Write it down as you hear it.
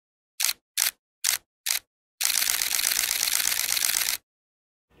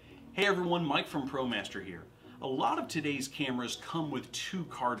Hey everyone, Mike from ProMaster here. A lot of today's cameras come with two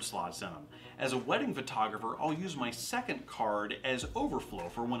card slots in them. As a wedding photographer, I'll use my second card as overflow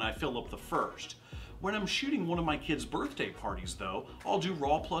for when I fill up the first. When I'm shooting one of my kids' birthday parties though, I'll do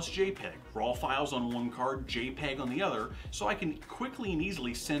RAW plus JPEG. RAW files on one card, JPEG on the other, so I can quickly and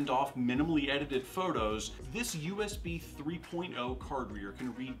easily send off minimally edited photos. This USB 3.0 card reader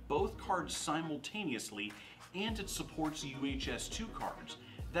can read both cards simultaneously, and it supports UHS-II cards.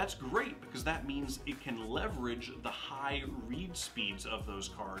 That's great because that means it can leverage the high read speeds of those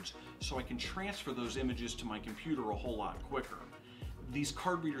cards, so I can transfer those images to my computer a whole lot quicker. These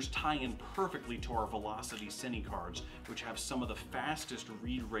card readers tie in perfectly to our Velocity Cine cards, which have some of the fastest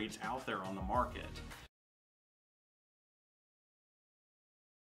read rates out there on the market.